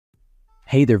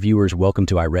Hey there viewers, welcome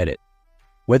to I Read It.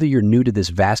 Whether you're new to this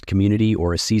vast community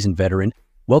or a seasoned veteran,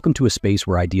 welcome to a space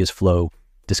where ideas flow,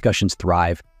 discussions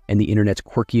thrive, and the internet's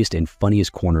quirkiest and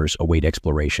funniest corners await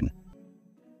exploration.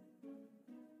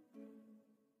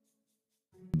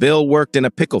 Bill worked in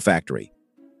a pickle factory.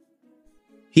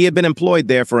 He had been employed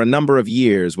there for a number of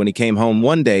years when he came home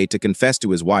one day to confess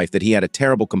to his wife that he had a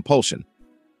terrible compulsion.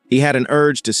 He had an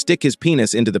urge to stick his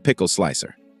penis into the pickle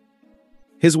slicer.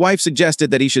 His wife suggested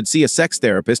that he should see a sex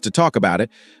therapist to talk about it,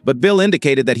 but Bill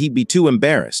indicated that he'd be too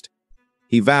embarrassed.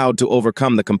 He vowed to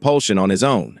overcome the compulsion on his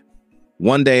own.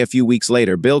 One day, a few weeks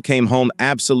later, Bill came home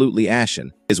absolutely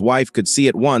ashen. His wife could see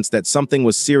at once that something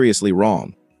was seriously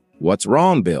wrong. "What's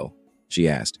wrong, Bill?" she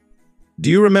asked.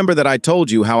 "Do you remember that I told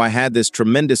you how I had this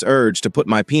tremendous urge to put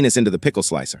my penis into the pickle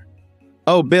slicer?"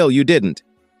 "Oh, Bill, you didn't."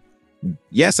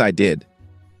 "Yes, I did."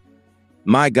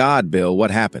 "My God, Bill,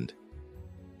 what happened?"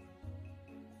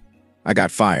 "I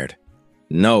got fired."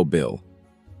 "No, Bill.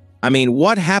 I mean,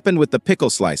 what happened with the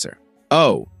pickle slicer?"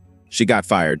 "Oh, she got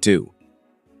fired too."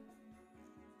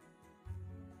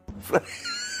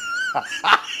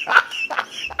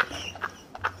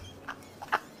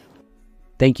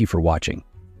 Thank you for watching.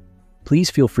 Please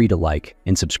feel free to like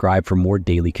and subscribe for more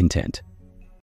daily content.